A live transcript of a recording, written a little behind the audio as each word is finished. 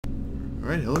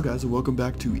Alright, hello guys and welcome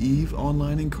back to EVE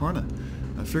Online Incarna.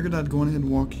 I figured I'd go ahead and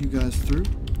walk you guys through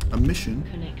a mission.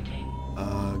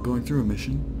 Going through a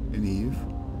mission in EVE.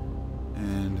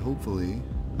 And hopefully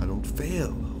I don't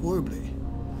fail horribly.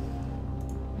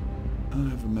 I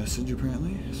have a message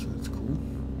apparently, so that's cool.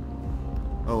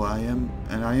 Oh, I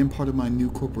am part of my new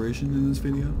corporation in this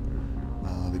video.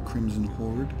 The Crimson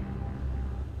Horde.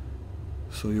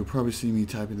 So you'll probably see me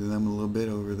typing to them a little bit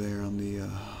over there on the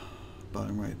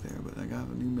bottom right there, but I got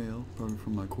a new mail, probably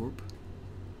from my corp.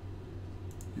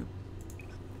 Yep.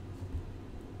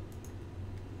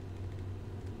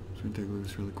 So we take a look at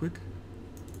this really quick.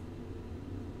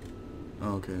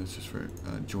 Oh, okay, that's just for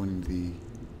joining the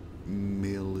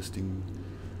mail listing.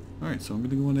 Alright, so I'm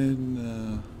gonna go ahead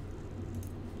and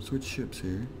switch ships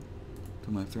here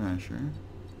to my Thrasher.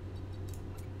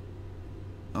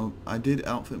 Oh, I did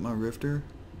outfit my Rifter,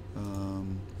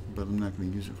 but I'm not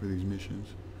going to use it for these missions.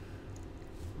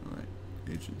 Alright,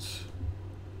 agents.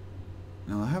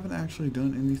 Now I haven't actually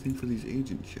done anything for these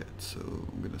agents yet, so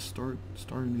I'm going to start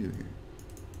anew here.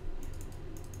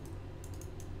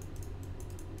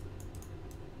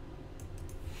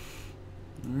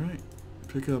 Alright,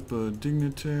 pick up a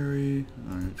dignitary.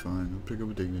 Alright, fine, I'll pick up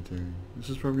a dignitary. This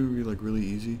is probably going to be like really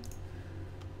easy.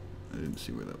 I didn't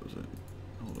see where that was at.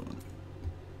 Hold on.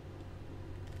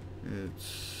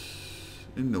 It's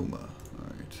in Noma.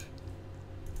 Alright.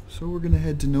 So we're gonna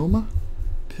head to Noma,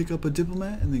 pick up a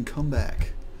diplomat, and then come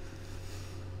back.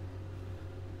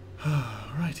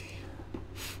 Alrighty.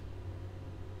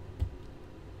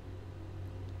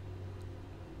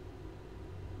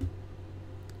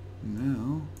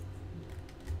 Now,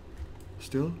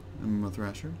 still, I'm in my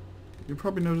Thrasher. You'll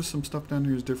probably notice some stuff down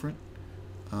here is different.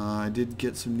 I did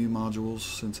get some new modules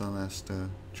since I last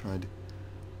tried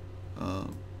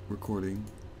recording.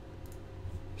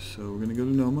 So we're gonna go to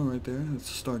Noma right there.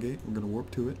 That's the Stargate. We're gonna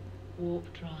warp to it.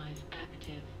 Warp drive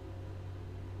active.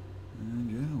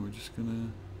 And yeah, we're just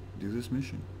gonna do this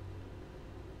mission.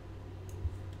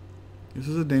 This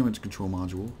is a damage control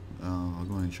module. I'll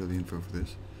go ahead and show the info for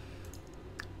this.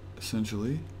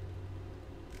 Essentially,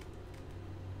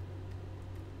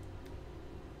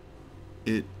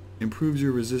 it improves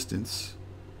your resistance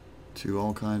to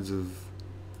all kinds of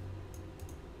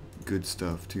good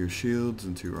stuff, to your shields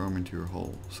and to your armor and to your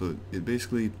hull. So it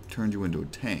basically turns you into a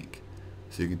tank,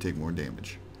 so you can take more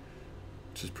damage,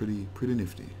 which is pretty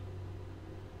nifty.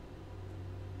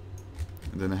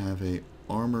 And then I have a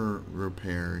armor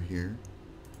repair here.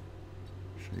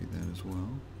 Show you that as well.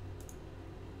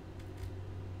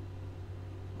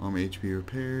 Armor HP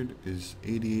repaired is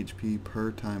 80 HP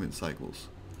per time it cycles.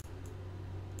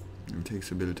 It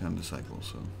takes a bit of time to cycle,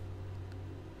 so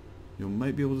you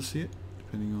might be able to see it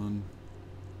depending on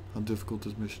how difficult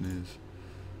this mission is.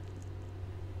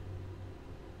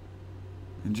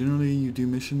 And generally you do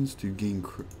missions to gain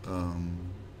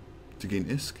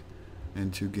ISK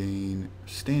and to gain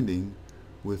standing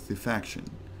with the faction.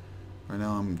 Right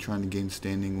now I'm trying to gain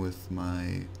standing with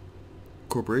my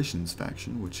corporation's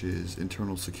faction, which is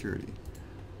internal security.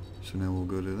 So now we'll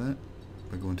go to that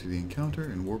by going to the encounter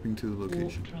and warping to the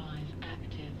location. Warp drive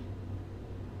active.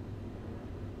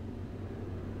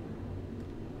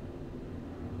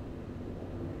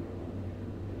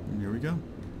 And here we go.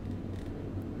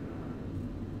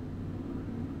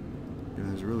 Yeah,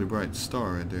 there's a really bright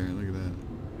star right there. Look at that.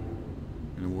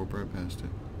 I'm gonna warp right past it.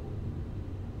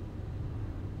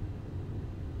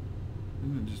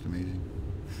 Isn't that just amazing?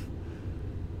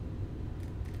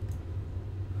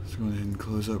 Let's go ahead and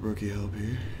close up rookie help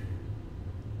here.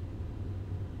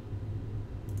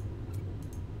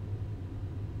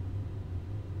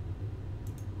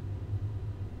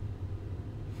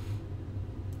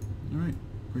 Alright,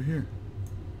 we're here.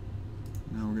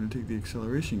 Now we're going to take the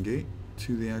acceleration gate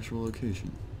to the actual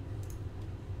location.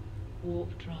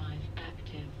 Warp drive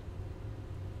active.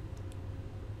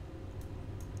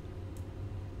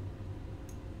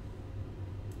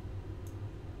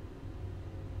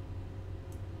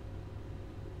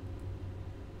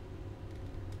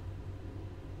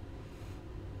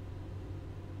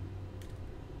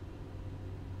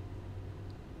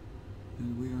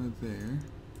 And we are there.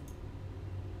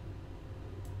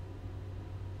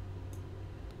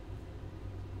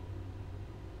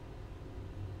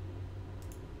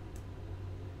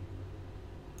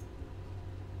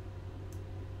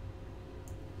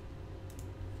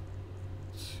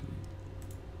 Let's see.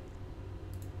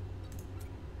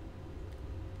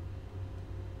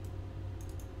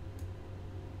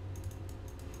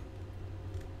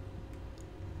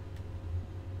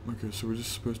 Okay, so we're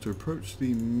just supposed to approach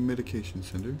the medication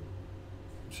center,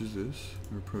 which is this.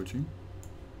 We're approaching.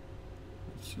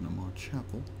 It's Cinema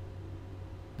Chapel.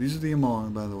 These are the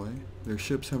MR, by the way. Their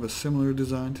ships have a similar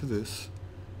design to this.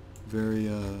 Very,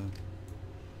 I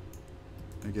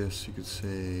guess you could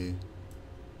say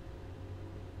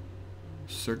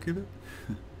circular?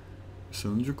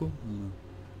 Cylindrical? I don't know.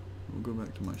 We'll go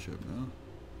back to my ship now.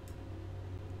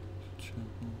 Chapel.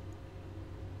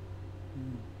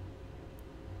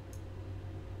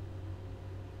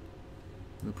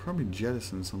 They'll probably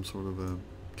jettison some sort of a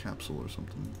capsule or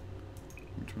something.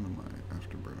 Let me turn on my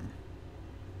afterburner.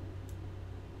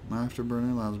 My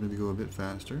afterburner allows me to go a bit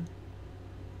faster.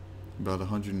 About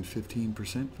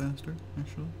 115% faster,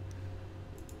 actually.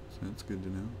 So that's good to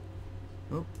know.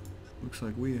 Oh, looks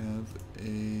like we have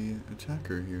a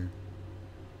attacker here.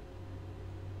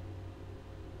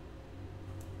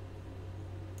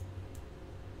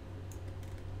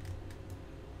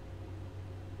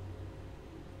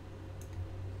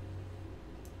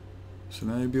 So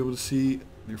now you'll be able to see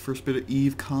your first bit of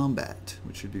EVE combat,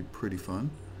 which should be pretty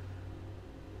fun.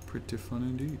 Pretty fun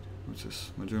indeed. What's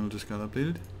this? My journal just got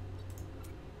updated.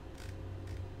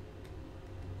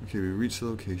 Okay, we reached the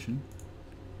location.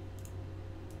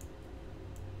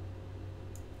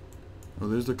 Oh,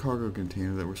 there's the cargo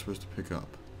container that we're supposed to pick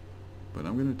up. But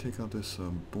I'm going to take out this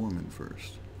Borman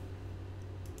first.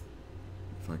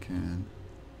 If I can.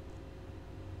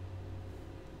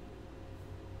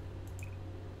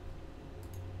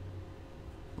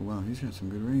 Oh wow, he's got some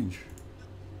good range.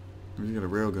 Or he's got a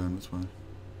railgun, that's why.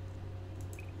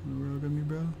 Railgun me,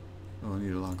 bro? Oh, I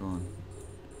need to lock on.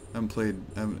 I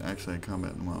haven't actually had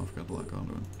combat in a while. I forgot to lock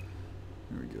onto him.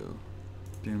 There we go.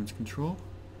 Damage control.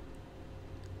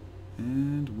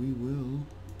 And we will,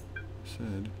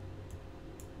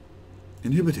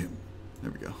 inhibit him. There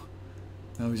we go.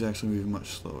 Now he's actually moving much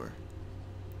slower.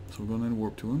 So we're going to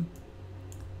warp to him.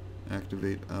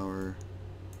 Activate our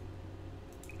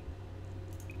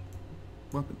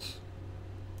weapons.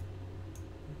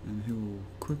 And he will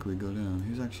quickly go down.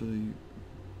 He's actually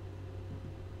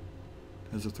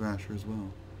has a thrasher as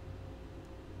well.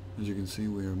 As you can see,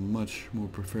 we are much more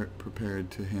prepared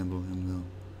to handle him though.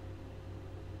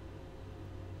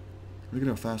 Look at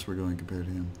how fast we're going compared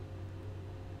to him.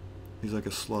 He's like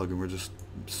a slug and we're just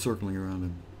circling around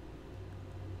him.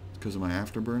 It's because of my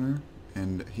afterburner,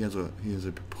 and he has a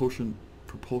propulsion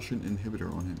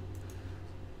inhibitor on him.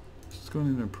 So let's go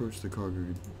ahead and approach the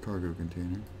cargo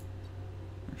container.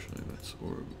 Actually, let's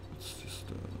just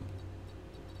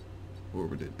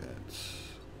orbit it at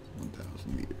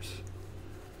 1,000 meters.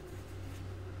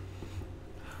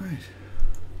 Alright.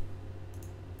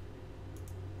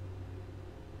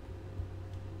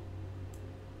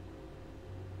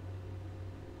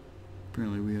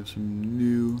 Apparently we have some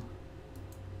new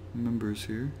members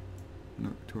here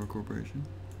to our corporation.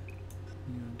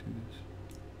 We gotta do this.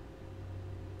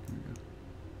 There we go.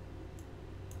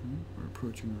 We're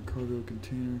approaching our cargo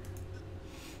container.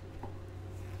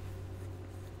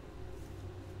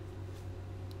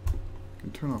 We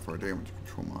can turn off our damage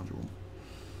control module.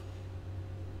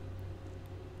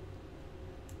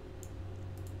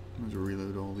 I'm going to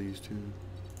reload all these too.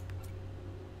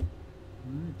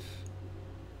 Alright.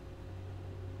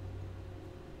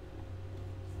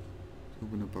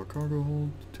 Open up our cargo hold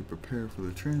to prepare for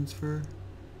the transfer.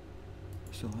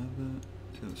 Still have that?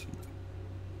 Yes.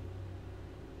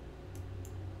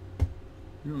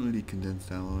 We don't need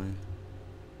condensed alloy. I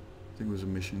think it was a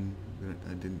mission that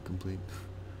I didn't complete.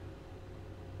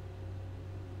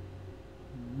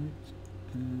 Alright,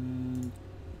 and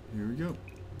here we go.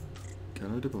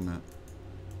 Got our diplomat.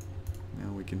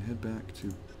 Now we can head back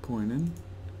to Koinen.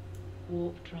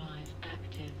 Warp drive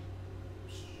active.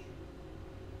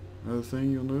 Another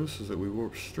thing you'll notice is that we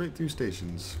warp straight through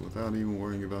stations without even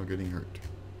worrying about getting hurt.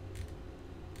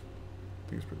 I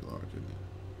think it's pretty large, isn't it?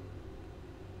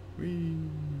 Whee!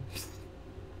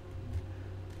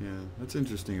 Yeah, that's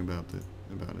interesting about it,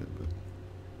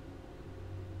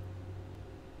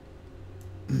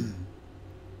 but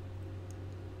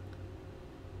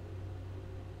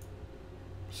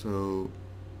so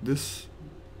this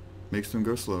makes them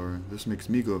go slower. This makes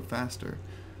me go faster.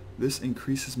 This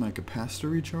increases my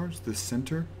capacitor recharge. This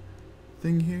center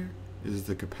thing here is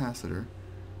the capacitor.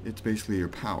 It's basically your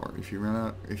power. If you run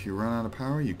out of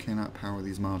power, you cannot power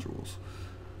these modules.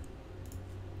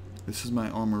 This is my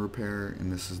armor repair,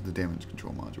 and this is the damage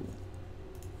control module.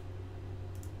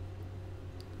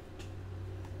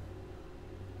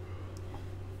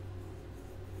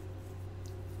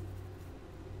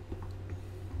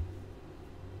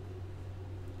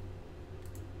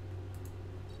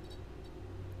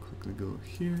 Quickly go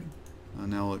here.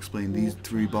 Now I'll explain these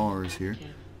three bars here.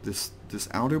 This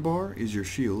outer bar is your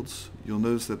shields. You'll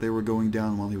notice that they were going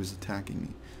down while he was attacking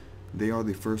me. They are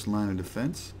the first line of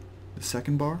defense. The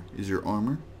second bar is your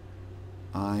armor.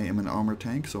 I am an armor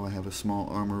tank, so I have a small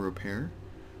armor repair.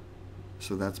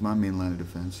 So that's my main line of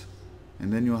defense.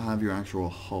 And then you'll have your actual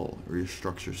hull, or your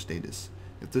structure status.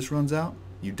 If this runs out,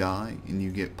 you die and you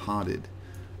get podded.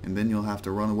 And then you'll have to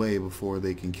run away before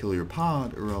they can kill your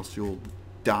pod, or else you'll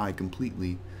die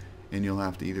completely. And you'll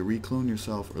have to either reclone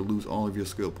yourself or lose all of your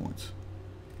skill points.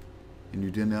 And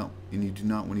you do not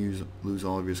want to lose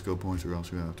all of your skill points, or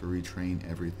else you have to retrain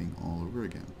everything all over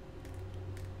again.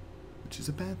 Which is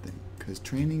a bad thing, because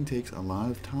training takes a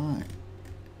lot of time.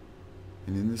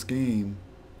 And in this game,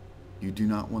 you do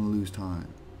not want to lose time,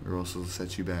 or else it'll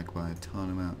set you back by a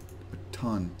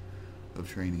ton of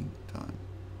training time.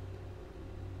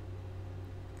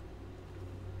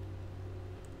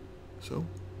 So,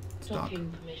 let's dock.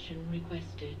 Docking permission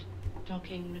requested.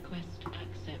 Docking request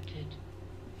accepted.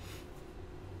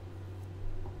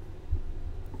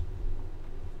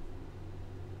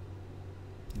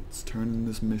 Let's turn in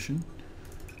this mission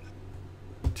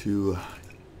to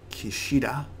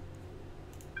Kishida.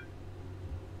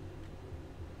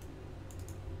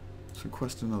 Let's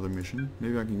request another mission.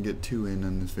 Maybe I can get 2 in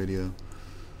on this video.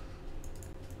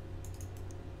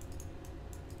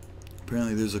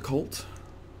 Apparently there's a cult.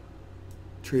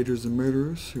 Traitors and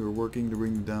murderers who are working to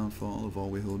bring the downfall of all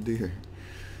we hold dear.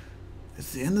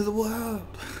 It's the end of the world!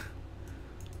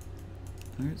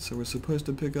 Alright, so we're supposed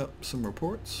to pick up some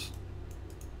reports.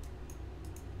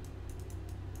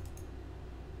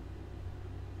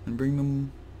 And bring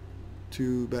them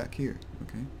to back here,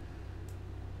 okay?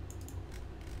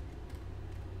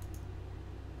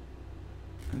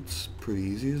 That's pretty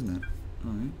easy, isn't it?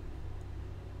 Alright.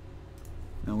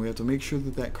 Now we have to make sure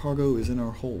that that cargo is in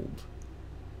our hold.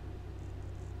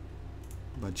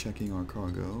 By checking our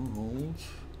cargo holds.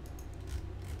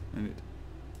 And it...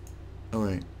 Oh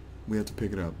wait, we have to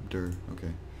pick it up.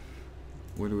 Okay.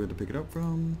 Where do we have to pick it up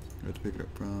from? We have to pick it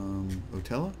up from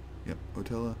Otella? Yep,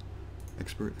 Otella.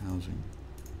 Expert housing.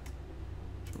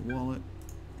 So wallet.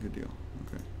 Good deal.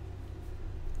 Okay.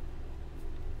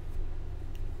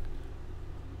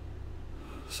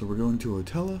 So we're going to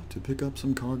Otella to pick up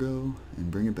some cargo and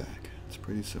bring it back. It's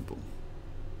pretty simple.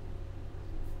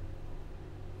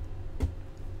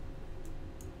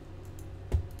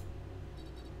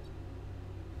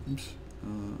 Oops.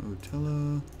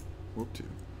 Otella warp 2.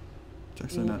 It's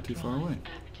actually not too far away.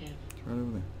 Active. It's right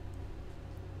over there.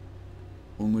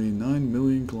 Only 9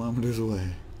 million kilometers away.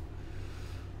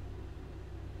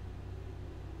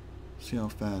 See how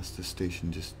fast this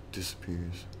station just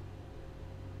disappears.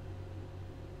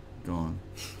 Gone.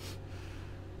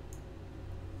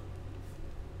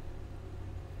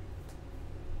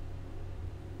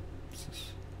 What's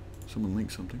this? Someone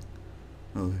linked something.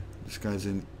 Oh, this guy's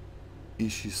in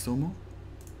Ishizomo.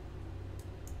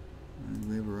 And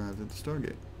we have arrived at the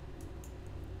Stargate.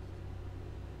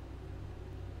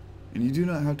 And you do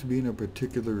not have to be in a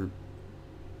particular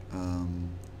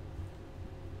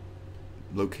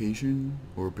location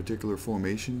or a particular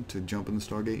formation to jump in the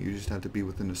Stargate. You just have to be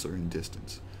within a certain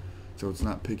distance. So it's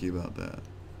not picky about that.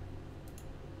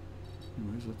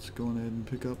 Anyways, let's go ahead and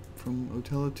pick up from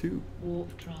Otella 2.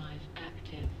 Warp drive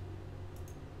active.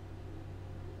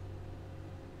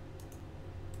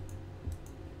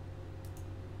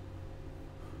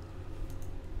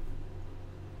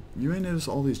 You may notice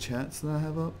all these chats that I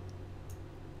have up.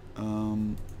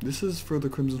 This is for the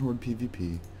Crimson Horde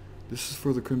PvP. This is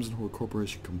for the Crimson Horde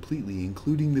Corporation completely,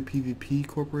 including the PvP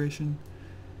Corporation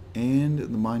and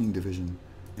the Mining Division.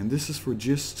 And this is for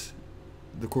just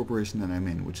the corporation that I'm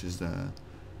in, which is the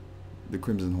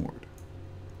Crimson Horde.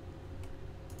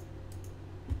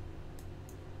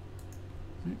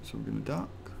 Alright, so we're gonna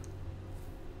dock.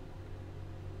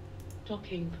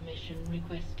 Docking permission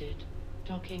requested.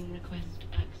 Docking request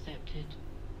accepted.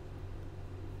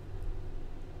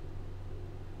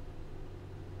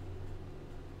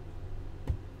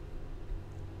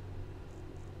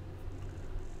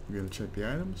 We're going to check the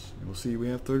items, and we'll see we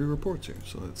have 30 reports here.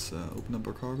 So let's open up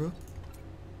our cargo,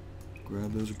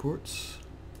 grab those reports,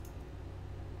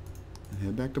 and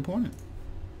head back to Portland.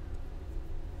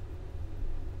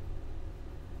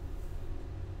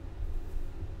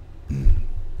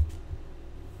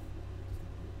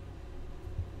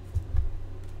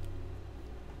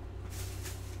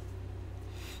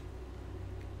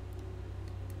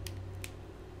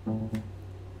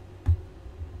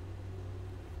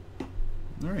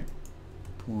 Alright,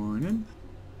 pouring in,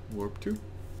 warp 2.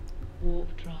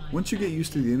 Warp drive. Once you get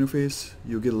used to the interface,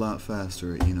 you'll get a lot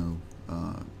faster at,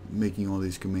 making all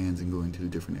these commands and going to the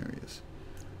different areas.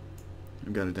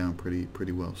 I've got it down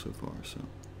pretty well so far, so.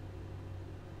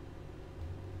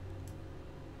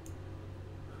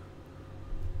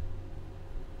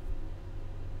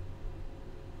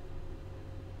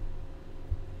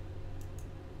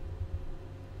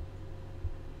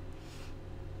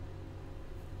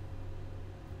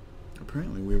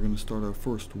 apparently we're going to start our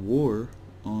first war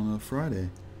on a Friday.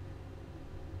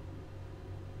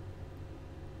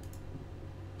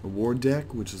 A war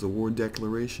deck, which is a war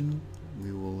declaration.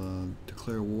 We will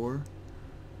declare war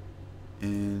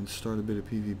and start a bit of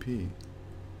PvP.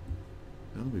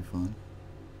 That'll be fun.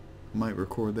 I might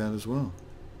record that as well.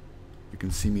 You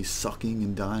can see me sucking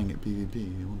and dying at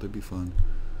PvP. Won't that be fun?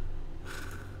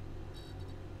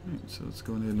 Alright, so let's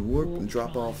go ahead and warp and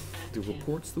drop off the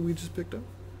reports that we just picked up.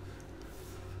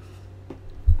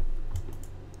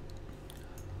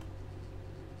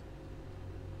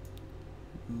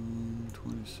 Mm,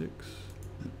 26.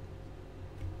 Yep.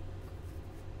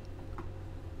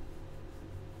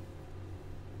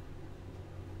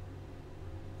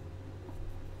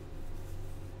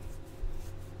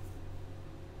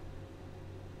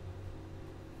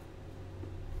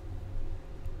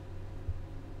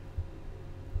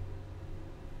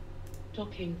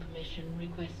 Docking permission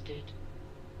requested.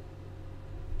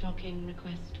 Docking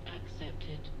request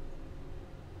accepted.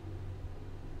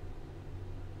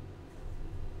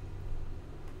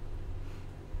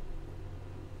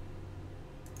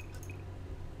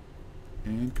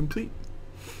 And complete.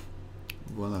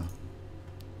 Voila.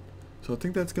 So I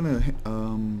think that's gonna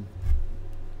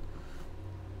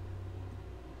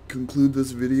conclude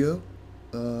this video.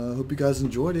 Hope you guys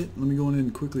enjoyed it. Let me go in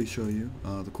and quickly show you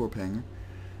the corp hangar,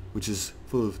 which is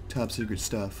full of top secret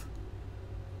stuff.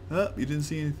 Oh, you didn't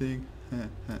see anything.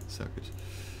 Suckers.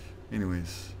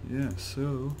 Anyways, yeah,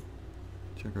 so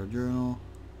check our journal.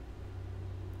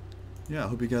 Yeah, I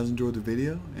hope you guys enjoyed the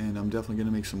video, and I'm definitely going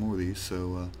to make some more of these,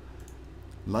 so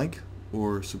like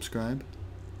or subscribe,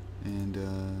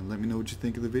 and let me know what you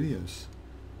think of the videos.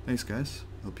 Thanks, guys.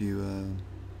 Hope you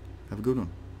have a good one.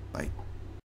 Bye.